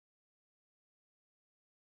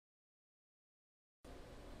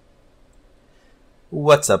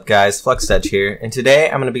What's up guys, FluxedEdge here, and today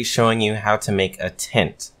I'm going to be showing you how to make a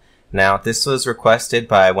tint. Now this was requested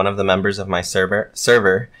by one of the members of my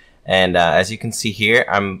server, and as you can see here,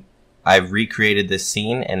 I've recreated this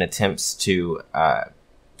scene in attempts to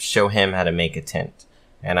show him how to make a tint.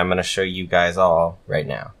 And I'm going to show you guys all right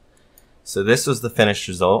now. So this was the finished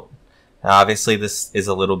result. Now obviously this is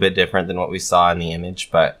a little bit different than what we saw in the image,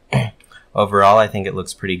 but overall I think it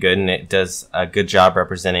looks pretty good, and it does a good job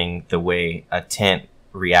representing the way a tint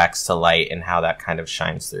reacts to light and how that kind of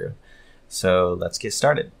shines through. So let's get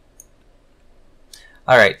started.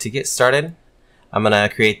 Alright, to get started, I'm going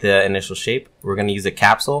to create the initial shape. We're going to use a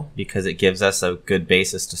capsule because it gives us a good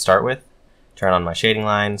basis to start with. Turn on my shading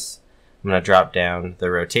lines. I'm going to drop down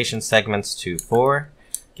the rotation segments to 4.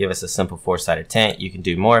 Give us a simple 4-sided tint. You can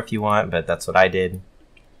do more if you want, but that's what I did.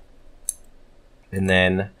 And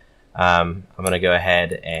then I'm going to go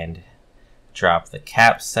ahead and drop the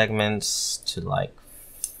cap segments to like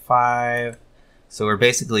 5. So we're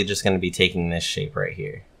basically just going to be taking this shape right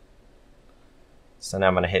here. So now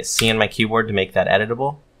I'm going to hit C on my keyboard to make that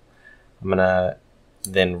editable. I'm going to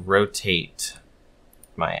then rotate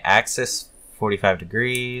my axis 45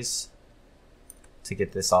 degrees to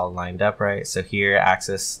get this all lined up right. So here,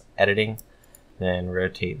 axis editing, then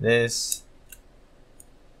rotate this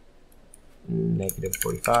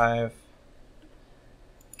 -45.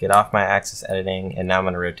 Get off my axis editing, and now I'm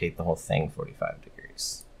going to rotate the whole thing 45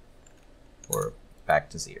 degrees or back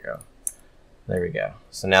to 0. There we go.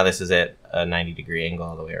 So now this is at a 90-degree angle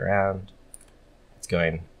all the way around. It's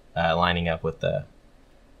going lining up with the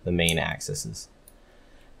main axes.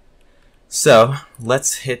 So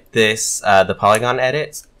let's hit this the polygon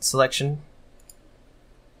edit selection.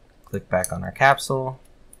 Click back on our capsule,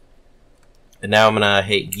 and now I'm gonna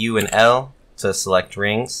hit U and L to select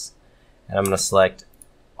rings, and I'm gonna select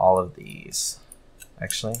all of these.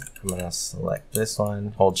 Actually, I'm gonna select this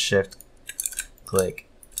one, hold Shift, click,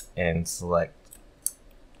 and select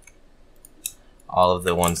all of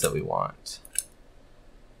the ones that we want.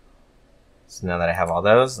 So now that I have all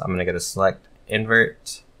those, I'm gonna go to select,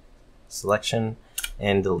 invert, selection,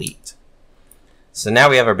 and delete. So now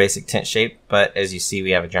we have our basic tint shape, but as you see,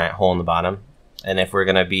 we have a giant hole in the bottom. And if we're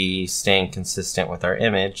gonna be staying consistent with our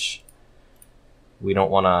image, we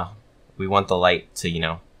want the light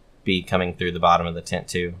to, be coming through the bottom of the tint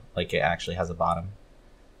too, like it actually has a bottom.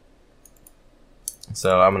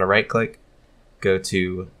 So I'm gonna right click, go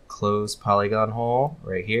to close polygon hole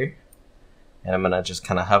right here, and I'm gonna just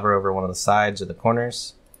kind of hover over one of the sides or the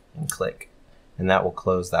corners and click, and that will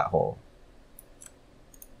close that hole.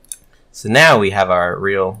 So now we have our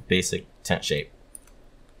real basic tint shape.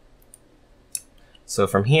 So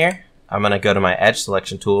from here, I'm gonna go to my edge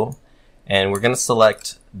selection tool, and we're gonna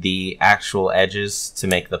select the actual edges to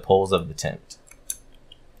make the poles of the tint.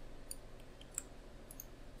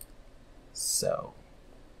 So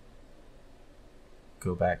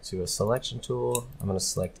go back to a selection tool. I'm going to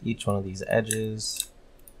select each one of these edges.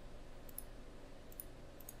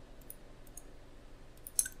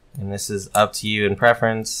 And this is up to you in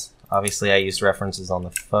preference. Obviously I used references on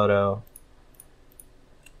the photo.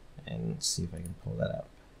 And let's see if I can pull that up.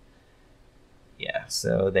 Yeah,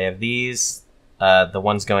 so they have these, the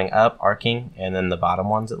ones going up, arcing, and then the bottom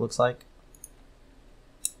ones it looks like.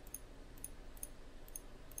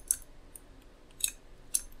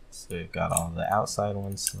 So we've got all the outside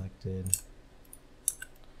ones selected.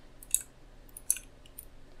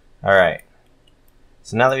 Alright,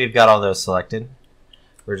 so now that we've got all those selected,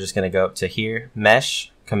 we're just going to go up to here,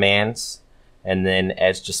 Mesh, Commands, and then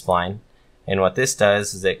Edge to Spline. And what this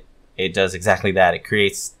does is it does exactly that. It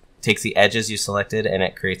takes the edges you selected and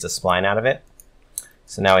it creates a spline out of it.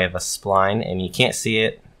 So now we have a spline, and you can't see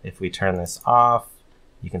it. If we turn this off,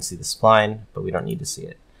 you can see the spline, but we don't need to see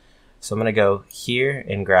it. So I'm going to go here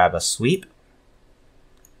and grab a sweep,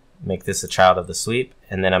 make this a child of the sweep,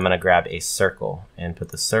 and then I'm going to grab a circle and put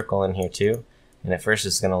the circle in here too. And at first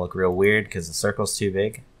it's going to look real weird because the circle's too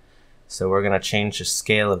big. So we're going to change the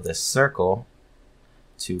scale of this circle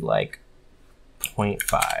to like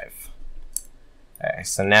 0.5. Okay,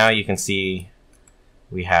 so now you can see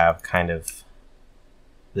we have kind of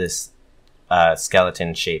this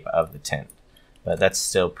skeleton shape of the tint, but that's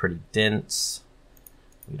still pretty dense.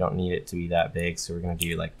 We don't need it to be that big, so we're going to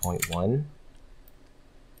do like 0.1.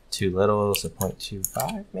 Too little, so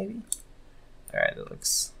 0.25 maybe. All right, that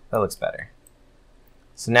looks better.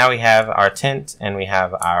 So now we have our tint and we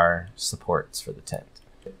have our supports for the tint.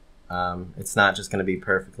 It's not just going to be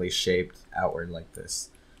perfectly shaped outward like this.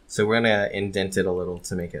 So we're going to indent it a little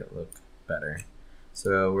to make it look better.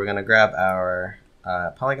 So we're going to grab our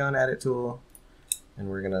polygon edit tool, and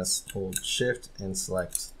we're going to hold Shift and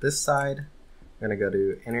select this side, We're gonna go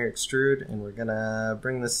to inner extrude, and we're gonna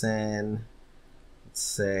bring this in. Let's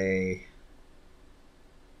say,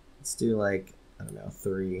 let's do like, I don't know,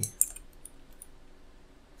 3. And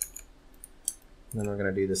then we're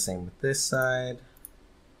gonna do the same with this side.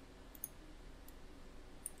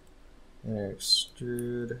 Inner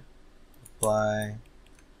extrude, apply.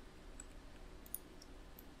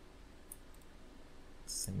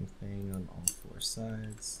 Same thing on all 4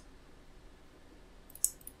 sides.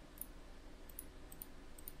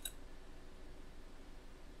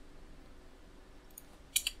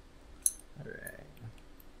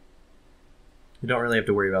 We don't really have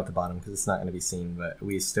to worry about the bottom because it's not going to be seen, but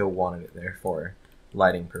we still wanted it there for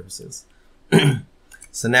lighting purposes.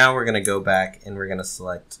 So now we're going to go back and we're going to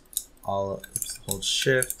select all, hold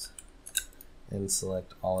shift and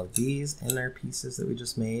select all of these inner pieces that we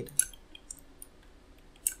just made.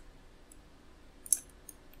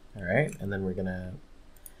 All right, and then we're going to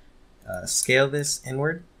scale this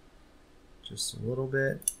inward just a little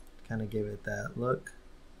bit, kind of give it that look.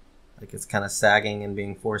 Like it's kind of sagging and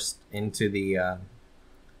being forced into the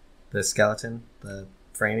skeleton, the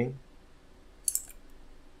framing.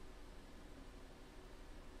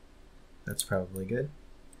 That's probably good.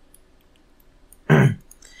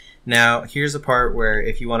 Now, here's a part where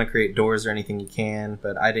if you want to create doors or anything, you can,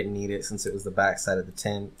 but I didn't need it since it was the back side of the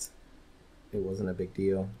tent. It wasn't a big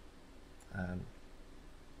deal. But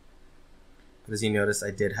as you notice, I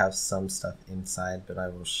did have some stuff inside, but I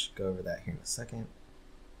will go over that here in a second.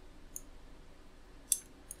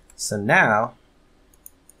 So now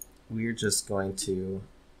we're just going to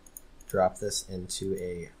drop this into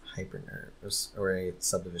a hypernerve or a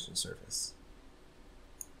subdivision surface.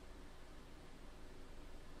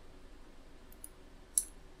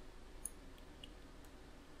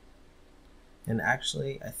 And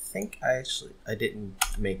actually, I think I didn't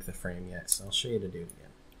make the frame yet, so I'll show you to do it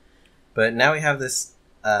again. But now we have this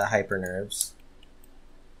hypernerves,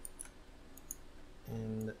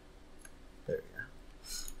 and there we go.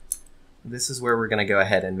 This is where we're going to go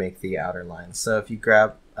ahead and make the outer line. So if you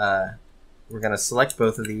grab, we're going to select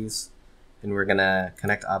both of these, and we're going to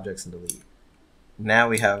connect objects and delete. Now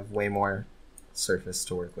we have way more surface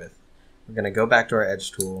to work with. We're going to go back to our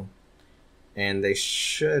edge tool, and they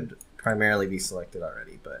should primarily be selected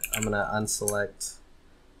already, but I'm going to unselect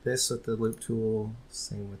this with the loop tool,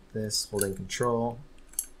 same with this, holding control.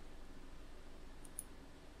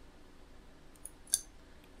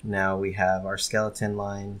 Now we have our skeleton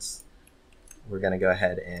lines. We're going to go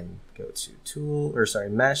ahead and go to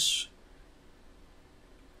mesh,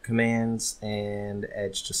 commands, and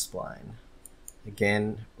edge to spline.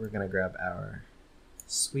 Again, we're going to grab our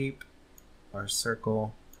sweep, our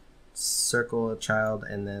circle a child,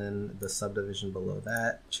 and then the subdivision below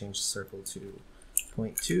that, change the circle to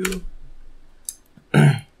 0.2.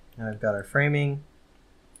 Now I've got our framing.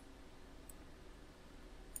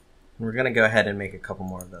 And we're going to go ahead and make a couple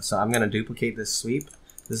more of those. So I'm going to duplicate this sweep.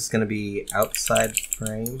 This is going to be outside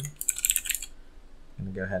frame. I'm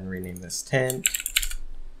going to go ahead and rename this tent.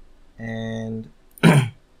 And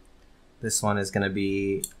this one is going to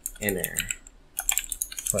be inner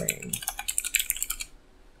frame.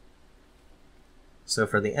 So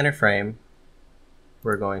for the inner frame,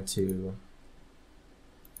 we're going to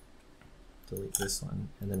delete this one,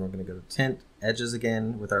 and then we're going to go to tent, edges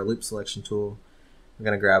again with our loop selection tool. We're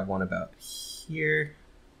going to grab one about here,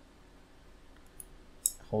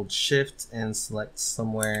 hold shift and select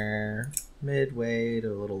somewhere midway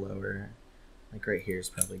to a little lower, like right here is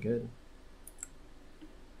probably good.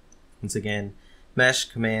 Once again, mesh,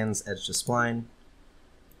 commands, edge to spline,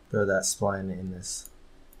 throw that spline in this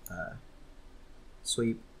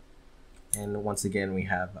sweep, and once again we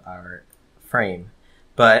have our frame,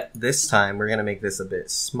 but this time we're going to make this a bit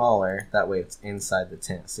smaller, that way it's inside the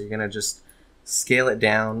tent. So you're going to just scale it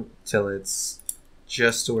down till it's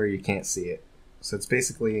just to where you can't see it. So it's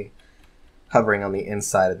basically hovering on the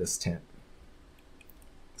inside of this tent.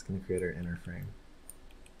 It's going to create our inner frame.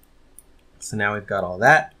 So now we've got all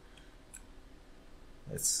that.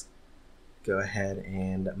 Let's go ahead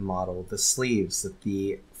and model the sleeves that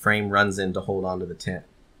the frame runs in to hold onto the tent.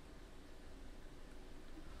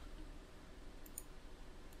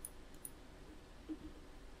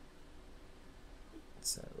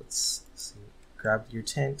 So let's see. Grab your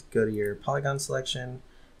tent, go to your polygon selection,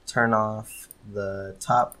 turn off the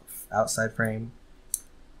top outside frame,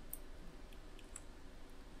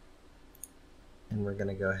 and we're going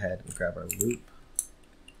to go ahead and grab our loop.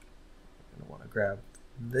 We're going to want to grab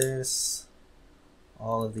this,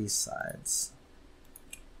 all of these sides.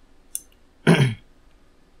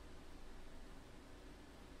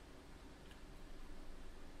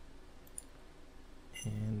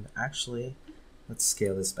 And actually, Let's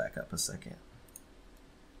scale this back up a second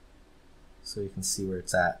so we can see where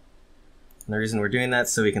it's at. And the reason we're doing that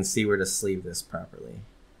is so we can see where to sleeve this properly.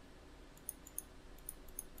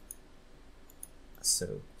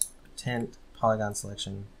 So tint, polygon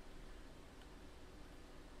selection.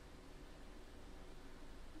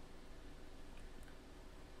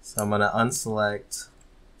 So I'm going to unselect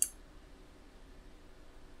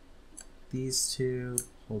these two,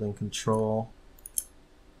 holding control.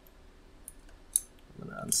 I'm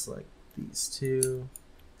going to unselect these two.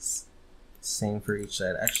 Same for each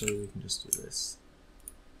side. Actually, we can just do this.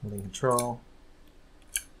 Holding control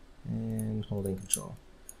and holding control.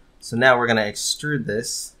 So now we're going to extrude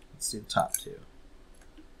this. Let's do the top two.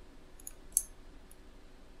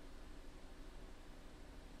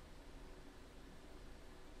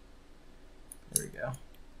 There we go.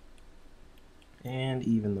 And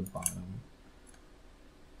even the bottom.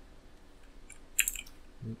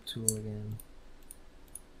 Loop tool again.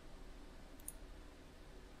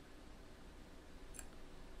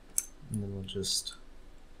 And then we'll just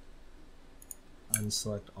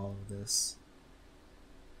unselect all of this.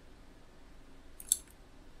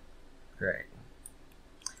 Great.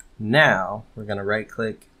 Now we're going to right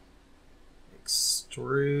click,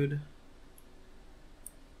 extrude,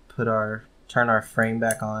 turn our frame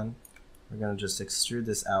back on. We're going to just extrude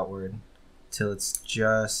this outward till it's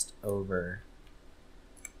just over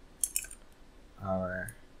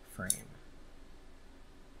our frame,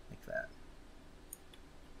 like that.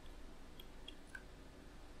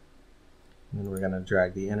 And then we're going to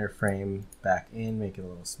drag the inner frame back in, make it a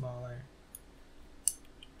little smaller.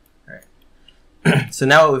 All right. So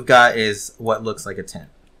now what we've got is what looks like a tent.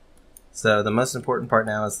 So the most important part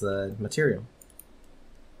now is the material.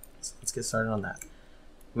 So let's get started on that.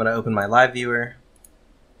 I'm going to open my live viewer.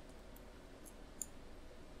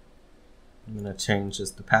 I'm going to change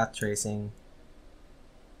just the path tracing.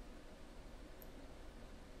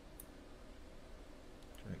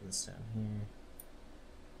 Drag this down here.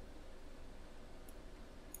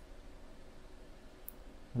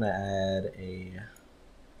 I'm going to add a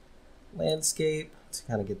landscape to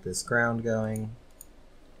kind of get this ground going.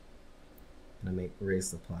 I'm going to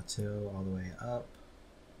raise the plateau all the way up.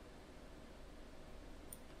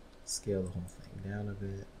 Scale the whole thing down a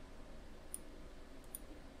bit.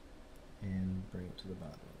 And bring it to the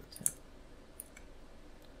bottom of the tent.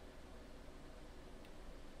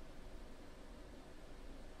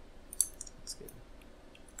 That's good.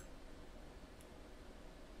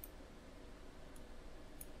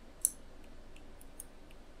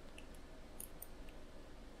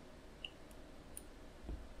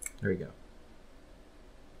 There we go.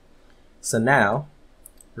 So now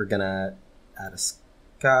we're gonna add a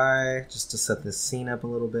sky just to set this scene up a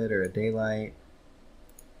little bit, or a daylight.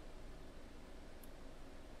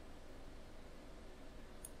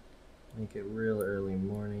 Make it real early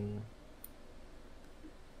morning.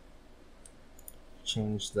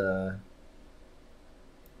 Change the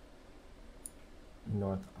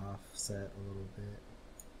north offset a little bit.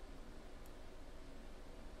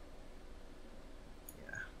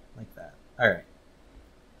 Yeah, like that. All right.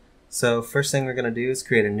 So first thing we're going to do is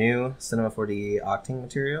create a new Cinema 4D Octane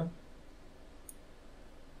material.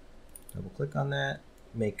 Double click on that.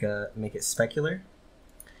 Make it specular.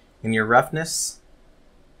 In your roughness,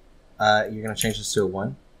 you're going to change this to a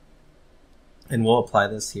 1. And we'll apply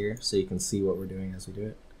this here so you can see what we're doing as we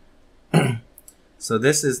do it. So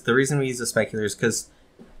this is the reason we use the specular is because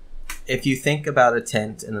if you think about a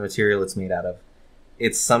tent and the material it's made out of,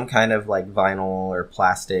 it's some kind of like vinyl or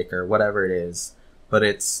plastic or whatever it is, but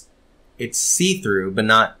it's see-through, but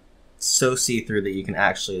not so see-through that you can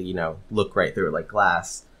actually, you know, look right through it like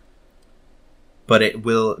glass. But it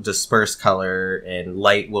will disperse color and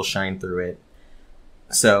light will shine through it.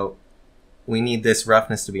 So we need this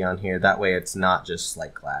roughness to be on here. That way it's not just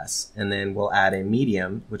like glass. And then we'll add a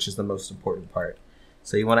medium, which is the most important part.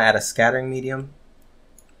 So you want to add a scattering medium.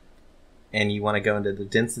 And you want to go into the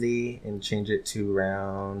density and change it to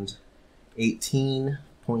around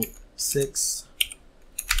 18.6.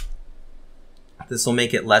 This will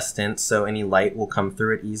make it less dense, so any light will come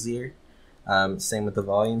through it easier. Same with the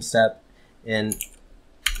volume step. And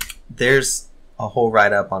there's a whole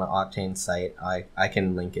write-up on an Octane site. I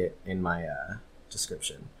can link it in my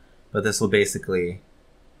description. But this will basically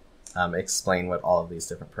explain what all of these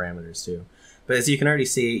different parameters do. But as you can already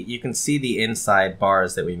see, you can see the inside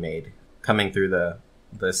bars that we made coming through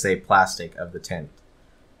the say plastic of the tent.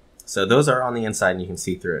 So those are on the inside and you can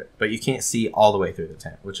see through it, but you can't see all the way through the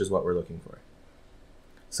tent, which is what we're looking for.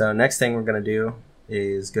 So next thing we're going to do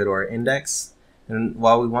is go to our index, and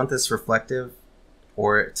while we want this reflective,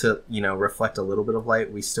 or to, you know, reflect a little bit of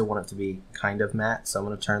light, we still want it to be kind of matte. So I'm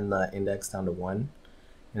going to turn the index down to 1,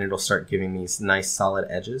 and it'll start giving these nice solid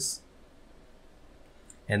edges.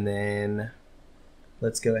 And then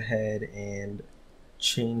let's go ahead and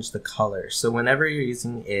change the color. So whenever you're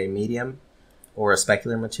using a medium or a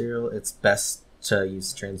specular material, it's best to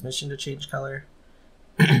use transmission to change color.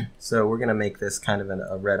 So we're going to make this kind of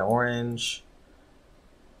a red-orange.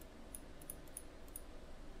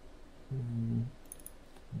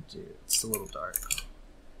 Dude, it's a little dark.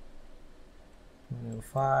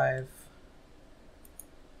 105,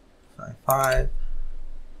 55.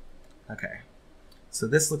 Okay, so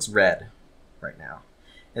this looks red right now,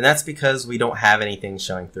 and that's because we don't have anything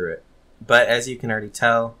showing through it. But as you can already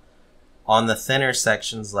tell, on the thinner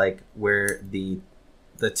sections, like where the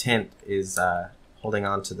tint is holding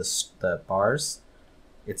on to the bars,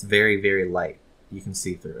 it's very, very light. You can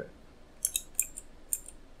see through it.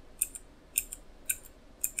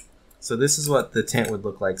 So this is what the tint would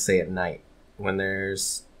look like, say, at night when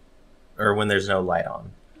there's no light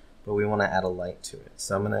on. But we want to add a light to it.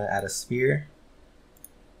 So I'm going to add a sphere.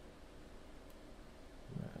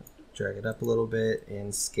 Drag it up a little bit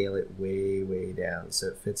and scale it way, way down so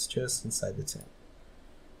it fits just inside the tint.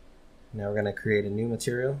 Now we're going to create a new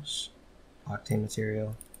material, Octane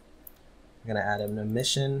material. We're going to add an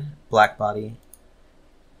emission black body,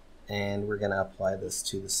 and we're going to apply this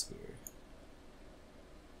to the sphere.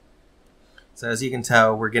 So as you can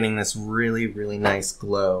tell, we're getting this really, really nice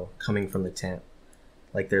glow coming from the tint,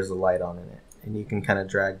 like there's a light on in it. And you can kind of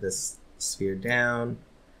drag this sphere down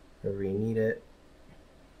wherever you need it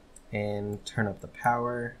and turn up the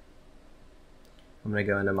power. I'm going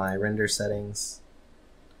to go into my render settings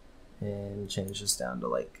and change this down to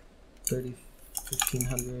like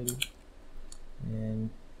 1500.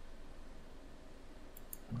 And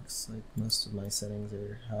looks like most of my settings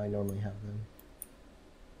are how I normally have them.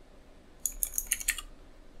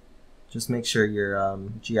 Just make sure your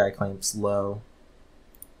GI clamp's low.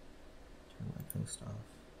 Turn my post off.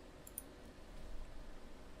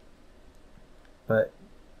 But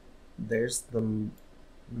there's the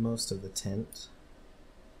most of the tint.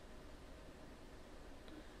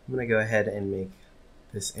 I'm going to go ahead and make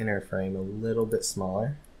this inner frame a little bit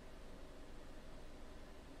smaller.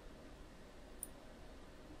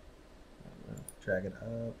 I'm going to drag it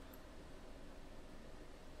up.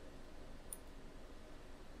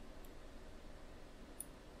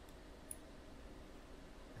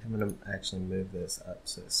 I'm going to actually move this up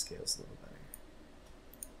so it scales a little better.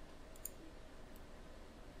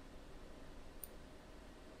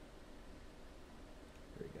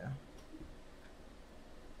 There we go.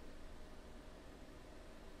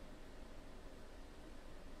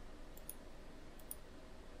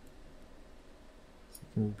 So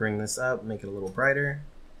you can bring this up, make it a little brighter.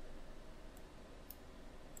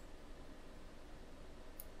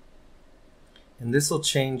 And this will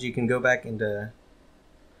change. You can go back into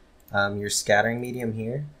your scattering medium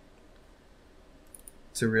here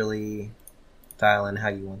to really dial in how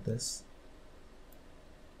you want this.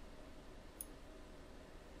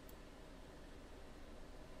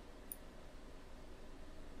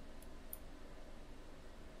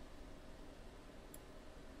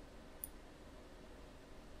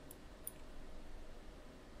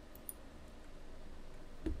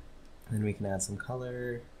 And then we can add some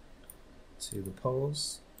color to the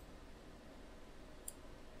poles.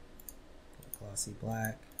 Glossy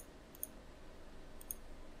black.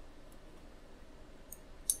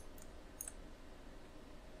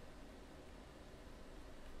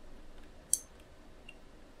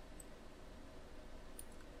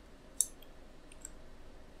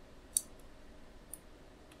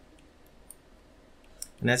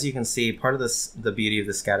 And as you can see, part of the beauty of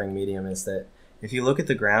the scattering medium is that if you look at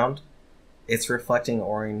the ground, it's reflecting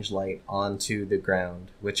orange light onto the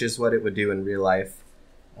ground, which is what it would do in real life.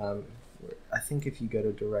 I think if you go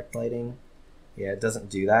to direct lighting, yeah, it doesn't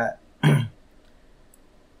do that,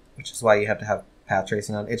 which is why you have to have path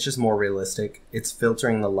tracing on. It's just more realistic. It's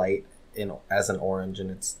filtering the light in as an orange,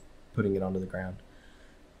 and it's putting it onto the ground.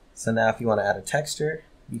 So now if you want to add a texture,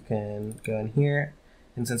 you can go in here,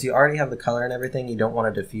 and since you already have the color and everything, you don't want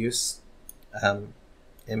a diffuse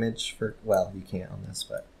image for, well, you can't on this,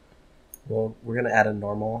 but we're going to add a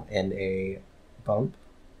normal and a bump.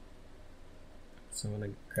 So I'm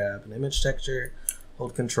going to grab an image texture,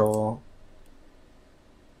 hold control,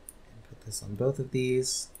 and put this on both of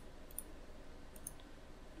these,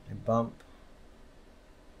 and bump.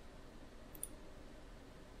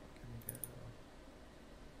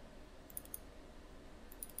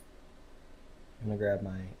 I'm going to grab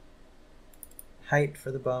my height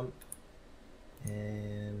for the bump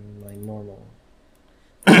and my normal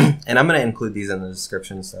And I'm going to include these in the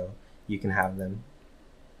description so you can have them.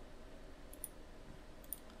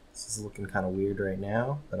 This is looking kind of weird right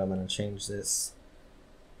now, but I'm going to change this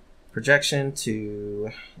projection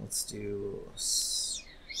to, let's do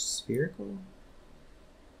spherical.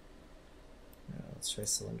 No, let's try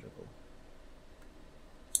cylindrical.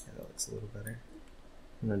 Yeah, that looks a little better.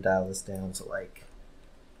 I'm going to dial this down to like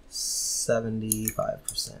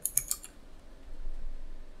 75%.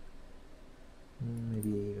 Maybe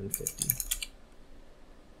even 50.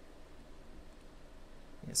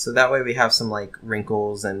 Yeah, so that way we have some like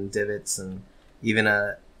wrinkles and divots and even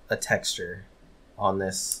a texture on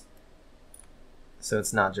this. So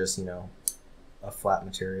it's not just, you know, a flat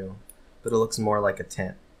material, but it looks more like a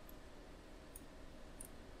tint.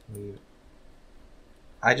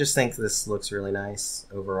 I just think this looks really nice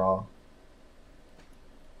overall.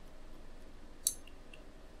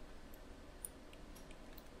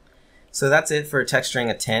 So that's it for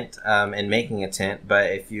texturing a tint and making a tint,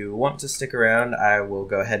 but if you want to stick around, I will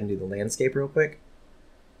go ahead and do the landscape real quick.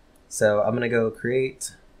 So I'm going to go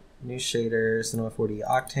create new shader, Cinema 4D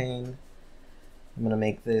Octane. I'm going to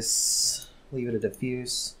make this, leave it a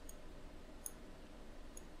diffuse.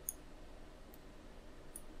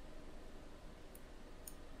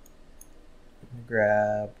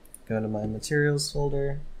 Go into my materials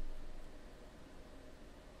folder.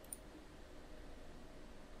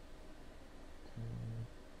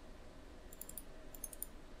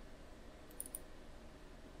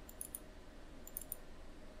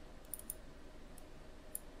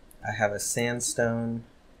 I have a sandstone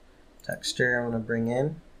texture I want to bring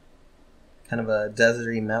in, kind of a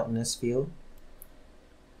deserty, mountainous feel.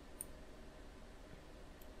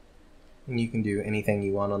 And you can do anything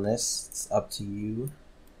you want on this, it's up to you.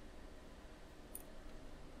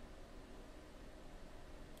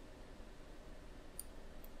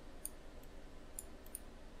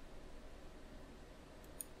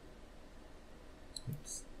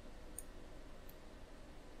 Oops.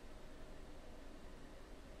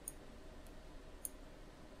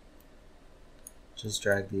 Just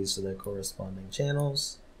drag these to their corresponding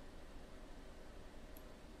channels.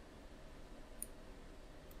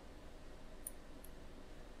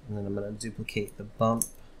 And then I'm going to duplicate the bump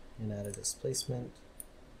and add a displacement.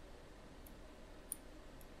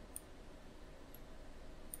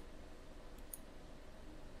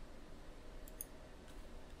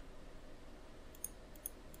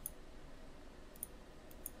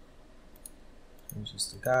 Change this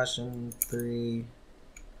to Gaussian 3.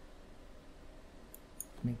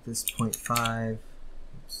 Make this 0.5.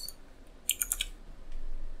 Oops.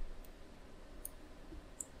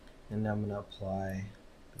 And now I'm going to apply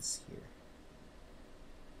this here.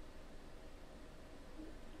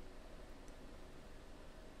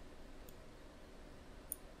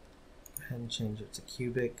 Go ahead and change it to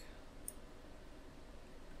cubic.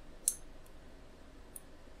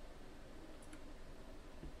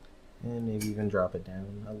 And maybe even drop it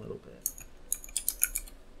down a little bit.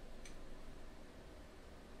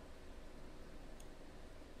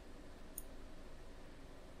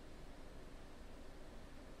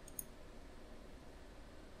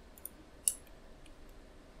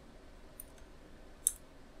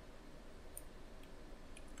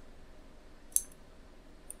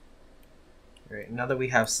 All right, now that we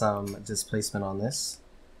have some displacement on this,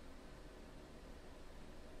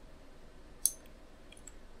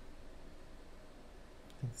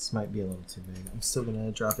 I think this might be a little too big. I'm still going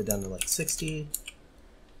to drop it down to like 60.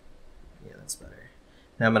 Yeah, that's better.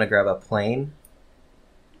 Now I'm going to grab a plane.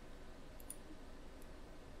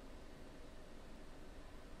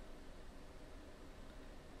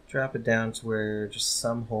 Drop it down to where just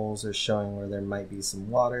some holes are showing where there might be some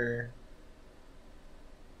water.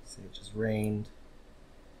 See, it just rained.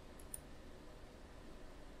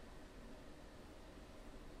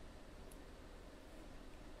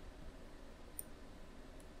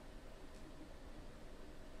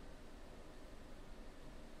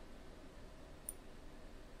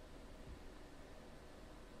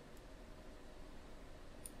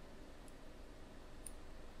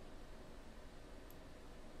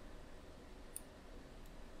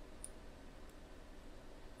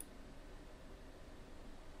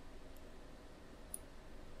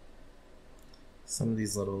 Some of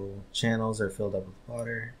these little channels are filled up with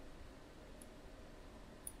water.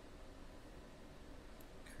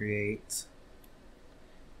 Create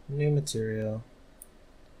new material.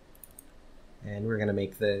 And we're going to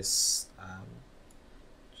make this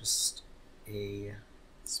just a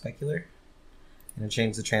specular. I'm going to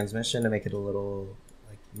change the transmission to make it a little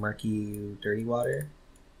like murky, dirty water.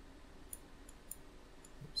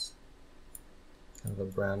 Oops. Kind of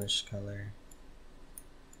a brownish color.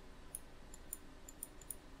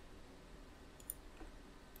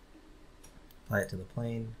 apply it to the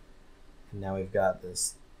plane. And now we've got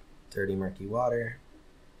this dirty, murky water.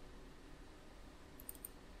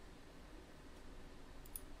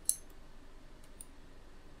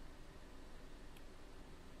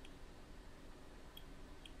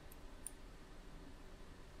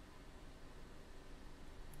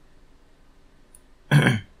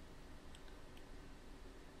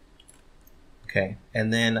 Okay,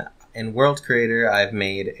 and then in World Creator, I've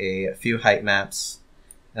made a few height maps,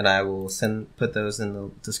 and I will put those in the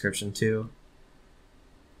description too.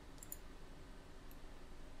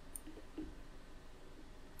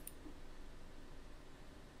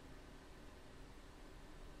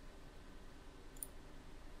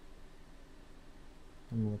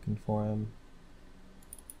 I'm looking for them.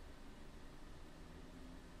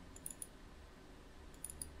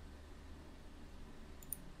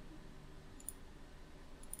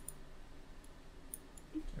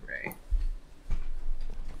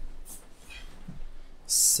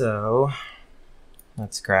 So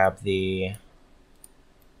let's grab the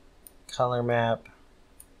color map,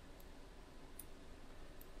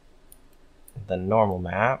 the normal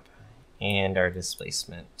map, and our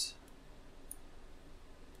displacement.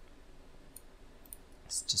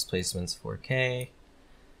 This displacement's 4K.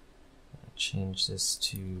 I'll change this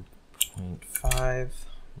to 0.5. I'm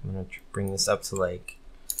gonna bring this up to like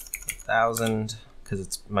 1,000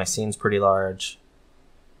 because my scene's pretty large.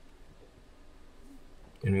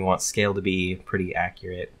 And we want scale to be pretty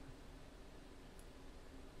accurate.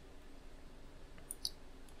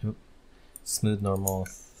 Oop. Smooth normal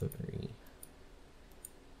 3.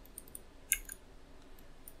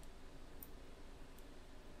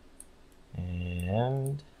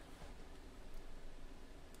 And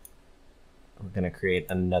we're going to create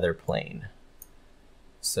another plane.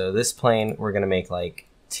 So this plane we're going to make like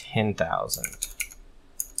 10,000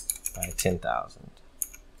 by 10,000.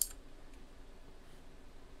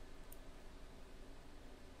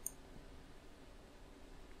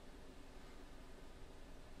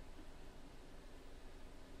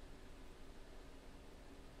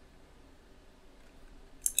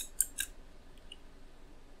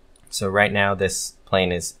 So right now this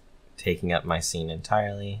plane is taking up my scene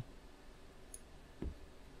entirely.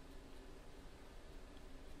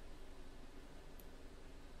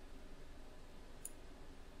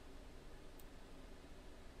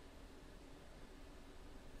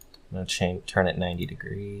 I'm going to turn it 90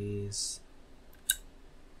 degrees.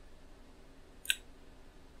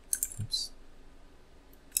 Oops.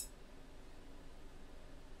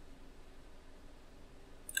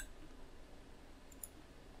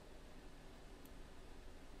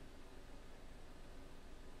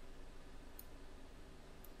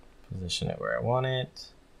 Position it where I want it.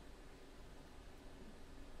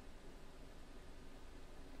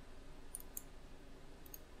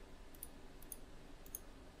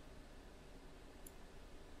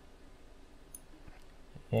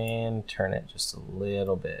 And turn it just a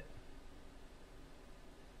little bit.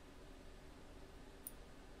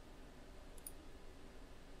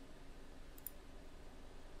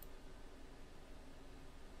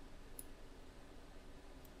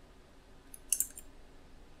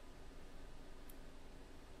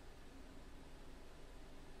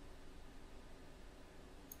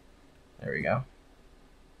 There we go.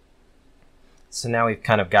 So now we've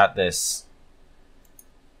kind of got this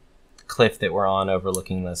cliff that we're on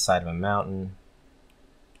overlooking the side of a mountain.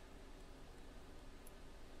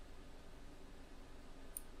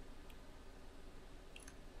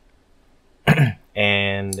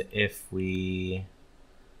 And if we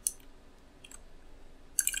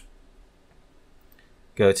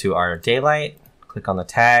go to our daylight, click on the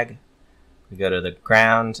tag, we go to the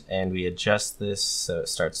ground and we adjust this so it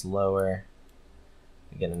starts lower.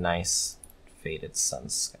 We get a nice faded sun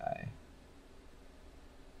sky.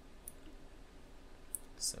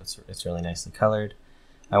 So it's really nicely colored.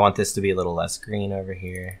 I want this to be a little less green over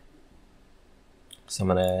here. So I'm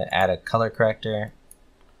gonna add a color corrector.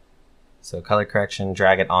 So color correction,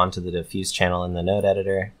 drag it onto the diffuse channel in the node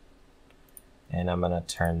editor. And I'm gonna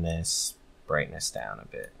turn this brightness down a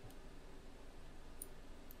bit.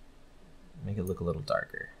 Make it look a little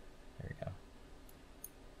darker. There we go.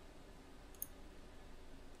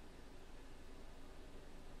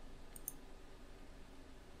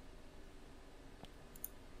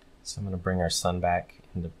 So I'm going to bring our sun back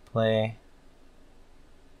into play.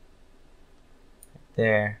 Right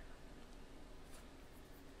there.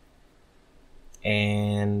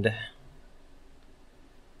 And I'm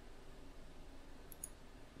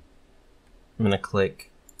going to click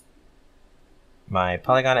my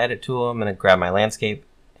polygon edit tool. I'm going to grab my landscape,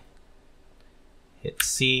 hit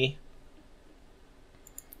C,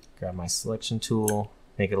 grab my selection tool,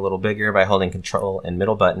 make it a little bigger by holding Control and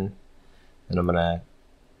middle button. And I'm gonna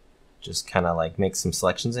just kind of like make some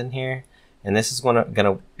selections in here. And this is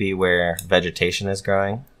gonna be where vegetation is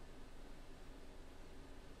growing.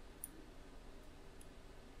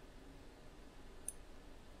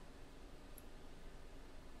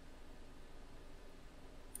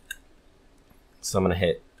 So I'm gonna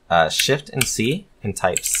hit Shift and C and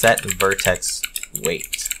type set vertex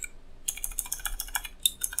weight.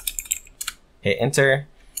 Hit enter,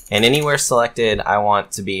 and anywhere selected I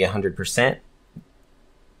want to be 100%.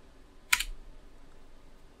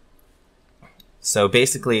 So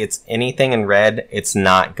basically it's anything in red, it's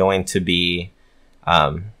not going to be,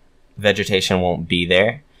 vegetation won't be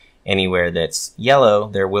there. Anywhere that's yellow,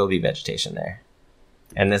 there will be vegetation there.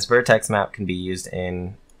 And this vertex map can be used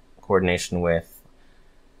in coordination with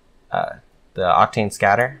the Octane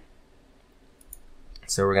scatter.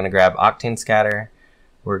 So we're going to grab Octane scatter.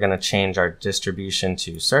 We're going to change our distribution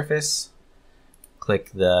to surface.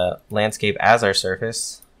 Click the landscape as our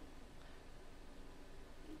surface.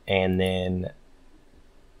 And then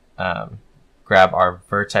grab our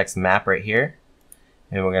vertex map right here.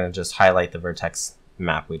 And we're going to just highlight the vertex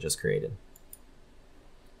map we just created.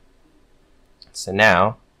 So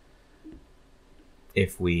now,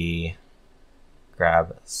 if we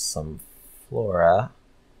grab some flora,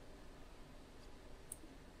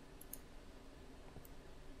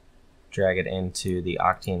 drag it into the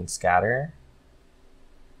Octane scatter,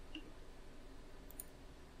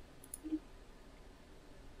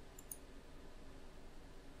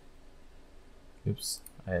 oops,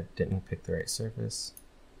 I didn't pick the right surface,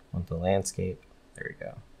 I want the landscape, there we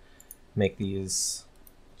go. Make these,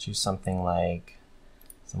 choose something like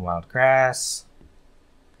some wild grass,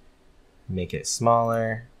 make it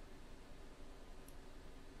smaller.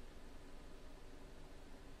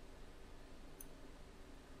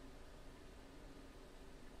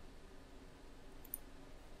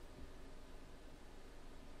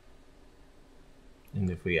 And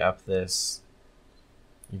if we up this,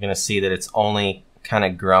 you're going to see that it's only kind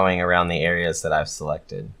of growing around the areas that I've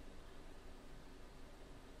selected.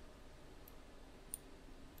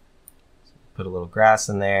 So put a little grass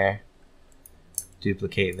in there,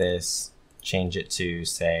 duplicate this, change it to,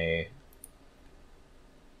 say,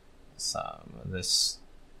 some of this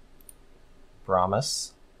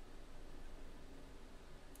Brahmas.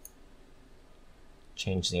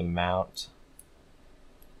 Change the amount.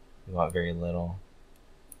 We want very little.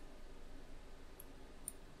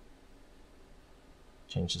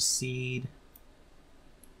 Change the seed.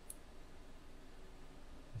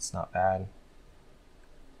 It's not bad.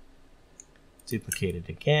 Duplicate it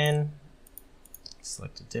again.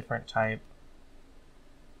 Select a different type.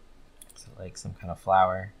 So like some kind of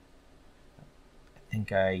flower. I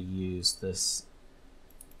think I used this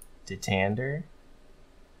Ditander.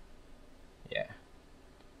 Yeah.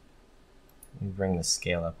 Let me bring the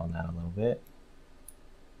scale up on that a little bit.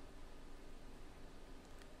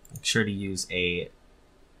 Make sure to use a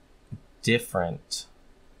different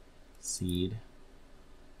seed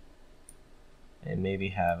and maybe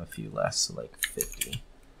have a few less, so like 50.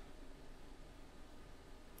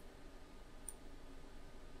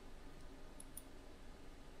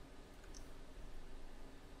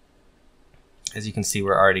 As you can see,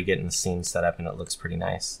 we're already getting the scene set up and it looks pretty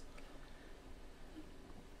nice.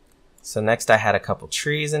 So next I had a couple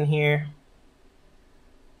trees in here.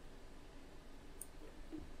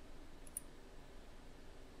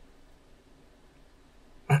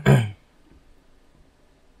 I'm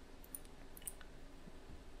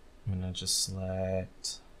gonna just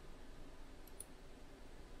select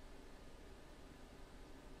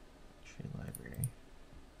tree library.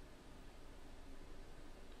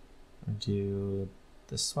 I'll do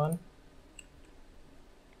this one.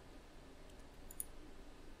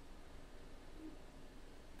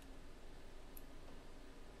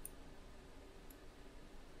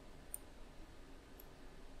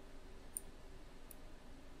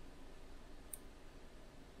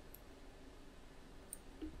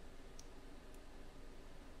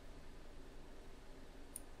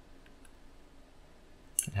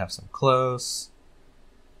 Have some close.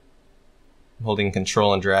 I'm holding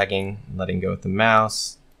Control and dragging, and letting go with the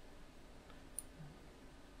mouse.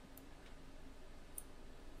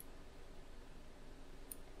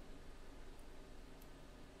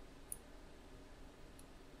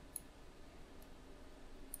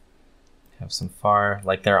 Have some far,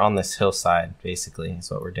 like they're on this hillside, basically, is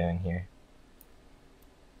what we're doing here.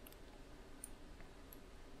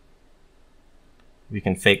 We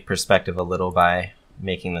can fake perspective a little by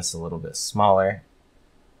making this a little bit smaller,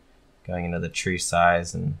 going into the tree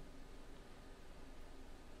size and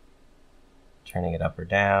turning it up or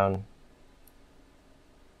down.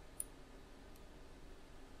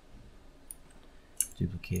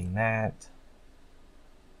 Duplicating that.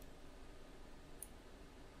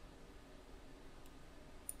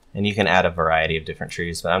 And you can add a variety of different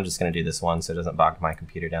trees, but I'm just going to do this one so it doesn't bog my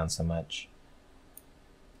computer down so much.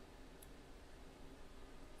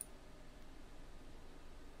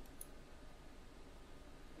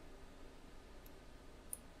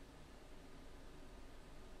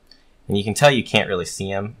 And you can tell you can't really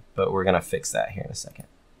see them, but we're going to fix that here in a second.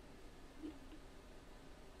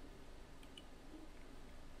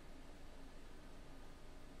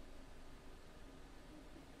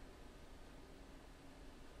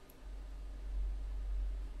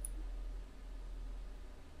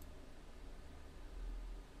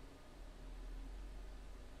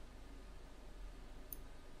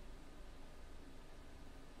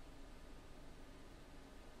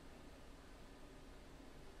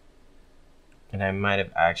 And I might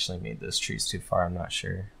have actually made those trees too far, I'm not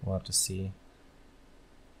sure. We'll have to see.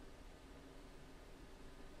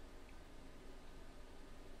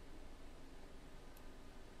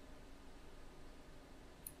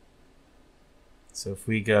 So if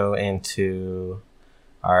we go into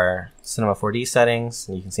our Cinema 4D settings,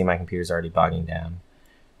 and you can see my computer's already bogging down.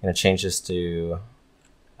 I'm going to change this to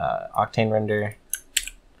Octane render.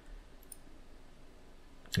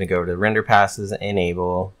 I'm going to go over to render passes,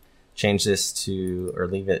 enable. Change this to, or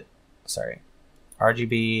leave it, sorry,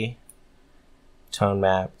 RGB, tone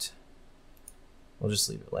mapped. We'll just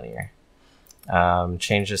leave it linear.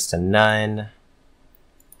 Change this to none.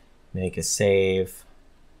 Make a save.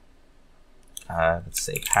 Let's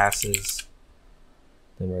say passes.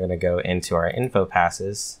 Then we're going to go into our info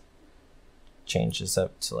passes. Change this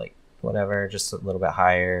up to like whatever, just a little bit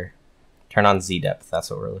higher. Turn on Z depth. That's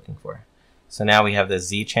what we're looking for. So now we have the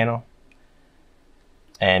Z channel.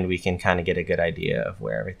 And we can kind of get a good idea of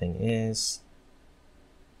where everything is.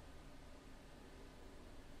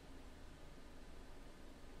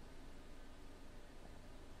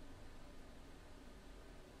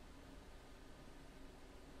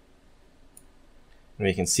 And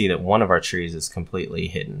we can see that one of our trees is completely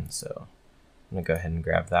hidden. So I'm going to go ahead and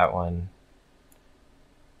grab that one.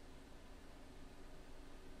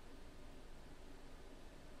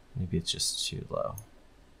 Maybe it's just too low.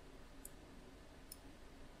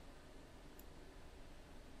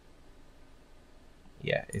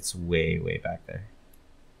 Yeah, it's way, way back there.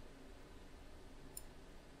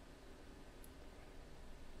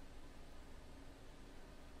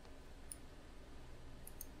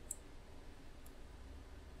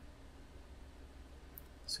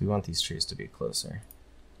 So we want these trees to be closer.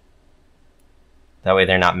 That way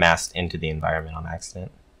they're not masked into the environment on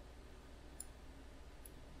accident.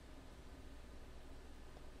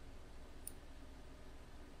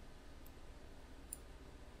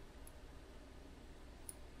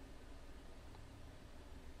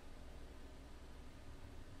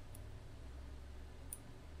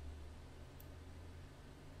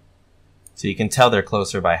 So you can tell they're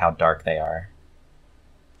closer by how dark they are.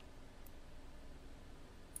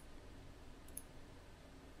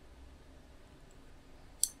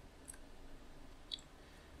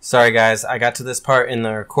 Sorry guys, I got to this part in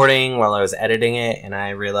the recording while I was editing it and I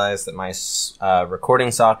realized that my recording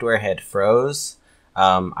software had froze.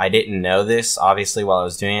 I didn't know this obviously while I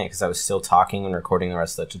was doing it because I was still talking and recording the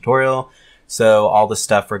rest of the tutorial. So all the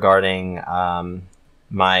stuff regarding the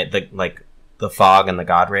fog and the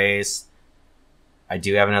God rays, I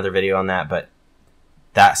do have another video on that, but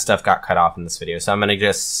that stuff got cut off in this video. So I'm going to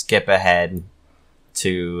just skip ahead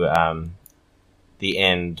to the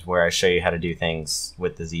end where I show you how to do things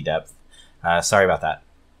with the Z depth. Sorry about that.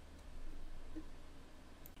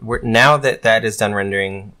 Now that that is done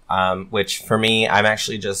rendering, which for me, I'm not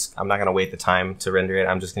going to wait the time to render it.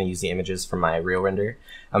 I'm just going to use the images from my real render.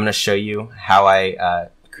 I'm going to show you how I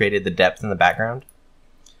created the depth in the background,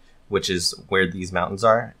 which is where these mountains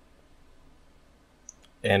are.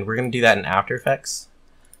 And we're going to do that in After Effects.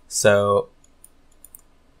 So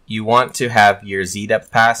you want to have your Z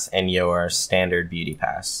depth pass and your standard beauty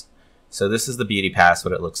pass. So this is the beauty pass,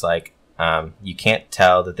 what it looks like. You can't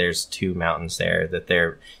tell that there's two mountains there,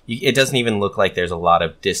 it doesn't even look like there's a lot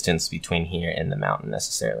of distance between here and the mountain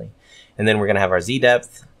necessarily. And then we're going to have our Z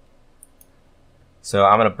depth. So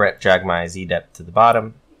I'm going to drag my Z depth to the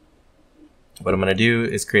bottom. What I'm going to do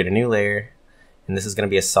is create a new layer. And this is going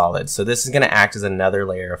to be a solid. So this is going to act as another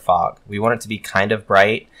layer of fog. We want it to be kind of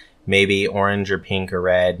bright, maybe orange or pink or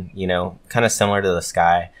red, you know, kind of similar to the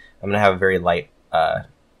sky. I'm going to have a very light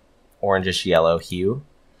orangish yellow hue.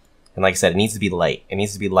 And like I said, it needs to be light. It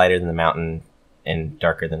needs to be lighter than the mountain and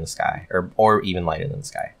darker than the sky, or even lighter than the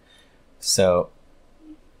sky. So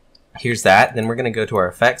here's that. Then we're going to go to our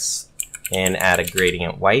effects and add a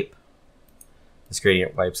gradient wipe. This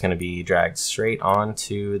gradient wipe is going to be dragged straight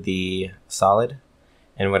onto the solid.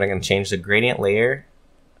 And we're going to change the gradient layer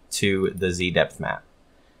to the Z depth map.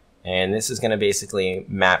 And this is going to basically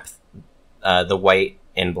map the white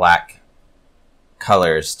and black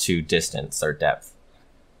colors to distance or depth.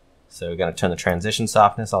 So we're going to turn the transition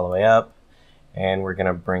softness all the way up, and we're going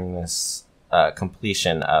to bring this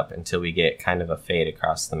completion up until we get kind of a fade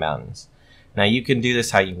across the mountains. Now you can do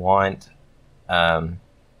this how you want.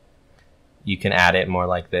 You can add it more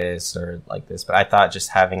like this or like this, but I thought just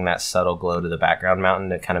having that subtle glow to the background mountain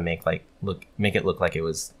to kind of make it look like it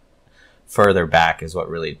was further back is what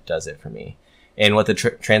really does it for me. And what the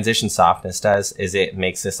transition softness does is it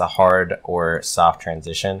makes this a hard or soft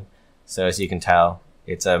transition. So as you can tell,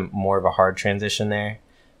 it's a more of a hard transition there.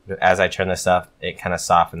 But as I turn this up, it kind of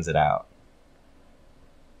softens it out.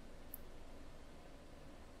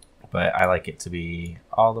 But I like it to be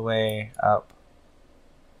all the way up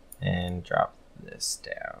and drop this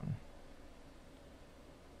down.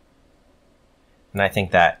 And I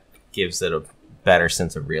think that gives it a better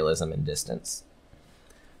sense of realism and distance.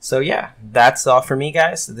 So yeah, that's all for me,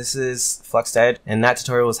 guys. This is FluxedEdge, and that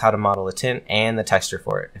tutorial was how to model a tint and the texture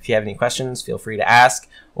for it. If you have any questions, feel free to ask,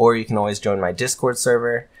 or you can always join my Discord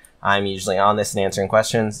server. I'm usually on this and answering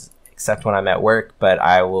questions, except when I'm at work, but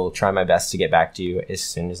I will try my best to get back to you as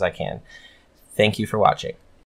soon as I can. Thank you for watching.